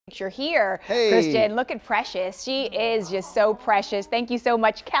You're here. Hey. Christian, look at Precious. She is just so precious. Thank you so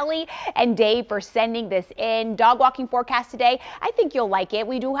much, Kelly and Dave, for sending this in. Dog walking forecast today. I think you'll like it.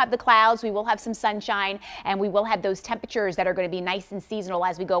 We do have the clouds. We will have some sunshine, and we will have those temperatures that are going to be nice and seasonal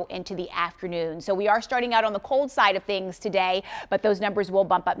as we go into the afternoon. So we are starting out on the cold side of things today, but those numbers will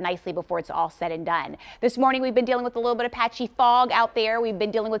bump up nicely before it's all said and done. This morning, we've been dealing with a little bit of patchy fog out there. We've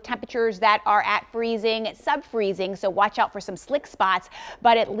been dealing with temperatures that are at freezing, sub-freezing, so watch out for some slick spots,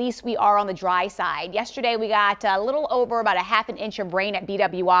 but at least we are on the dry side. Yesterday we got a little over about a half an inch of rain at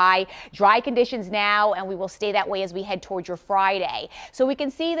BWI. Dry conditions now, and we will stay that way as we head towards your Friday. So we can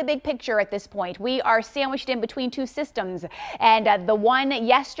see the big picture at this point. We are sandwiched in between two systems, and the one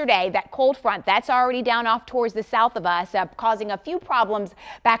yesterday, that cold front, that's already down off towards the south of us, causing a few problems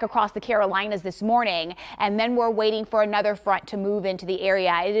back across the Carolinas this morning. And then we're waiting for another front to move into the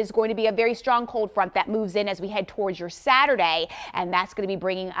area. It is going to be a very strong cold front that moves in as we head towards your Saturday, and that's going to be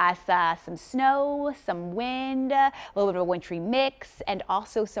bringing us some snow, some wind, a little bit of a wintry mix, and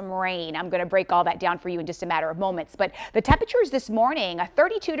also some rain. I'm going to break all that down for you in just a matter of moments. But the temperatures this morning,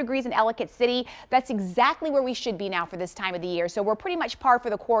 32 degrees in Ellicott City. That's exactly where we should be now for this time of the year. So we're pretty much par for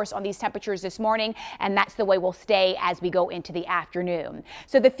the course on these temperatures this morning, and that's the way we'll stay as we go into the afternoon.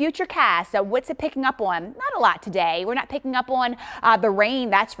 So the future cast, what's it picking up on? Not a lot today. We're not picking up on the rain,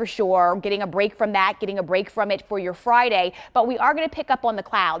 that's for sure. Getting a break from that, getting a break from it for your Friday, but we are going to pick up on the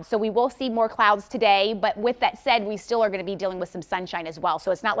clouds. So we will see more clouds today, but with that said, we still are going to be dealing with some sunshine as well.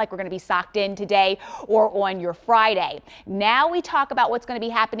 So it's not like we're going to be socked in today or on your Friday. Now we talk about what's going to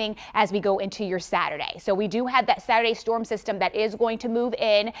be happening as we go into your Saturday. So we do have that Saturday storm system that is going to move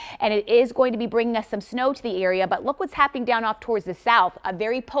in, and it is going to be bringing us some snow to the area. But look what's happening down off towards the south. A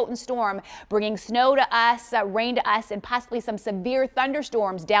very potent storm bringing snow to us, rain to us, and possibly some severe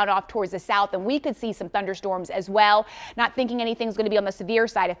thunderstorms down off towards the south. And we could see some thunderstorms as well. Not thinking anything's going to be on the severe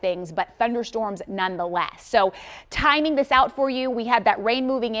side of things, but thunderstorms nonetheless. So timing this out for you, we have that rain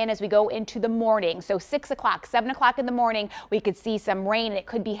moving in as we go into the morning. So 6 o'clock, 7 o'clock in the morning, we could see some rain, and it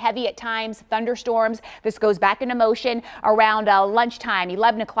could be heavy at times, thunderstorms. This goes back into motion around lunchtime,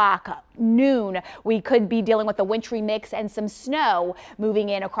 11 o'clock, noon. We could be dealing with a wintry mix and some snow moving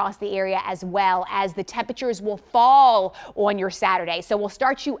in across the area, as well as the temperatures will fall on your Saturday. So we'll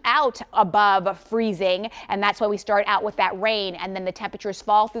start you out above freezing, and that's why we start out with that rain, and then the temperatures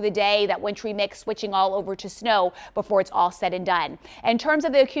fall through the day, that wintry mix switching all over to snow before it's all said and done. In terms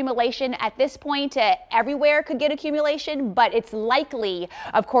of the accumulation at this point, everywhere could get accumulation, but it's likely,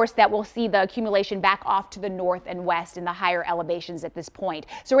 of course, that we'll see the accumulation back off to the north and west in the higher elevations at this point.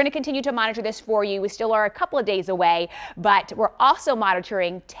 So we're going to continue to monitor this for you. We still are a couple of days away, but we're also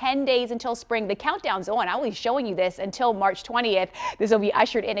monitoring 10 days until spring. The countdown's on. I'm only showing you this until March 20th. This will be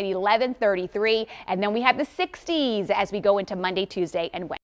ushered in at 11:33, and then we have the 60s as we go into Monday, Tuesday, and Wednesday.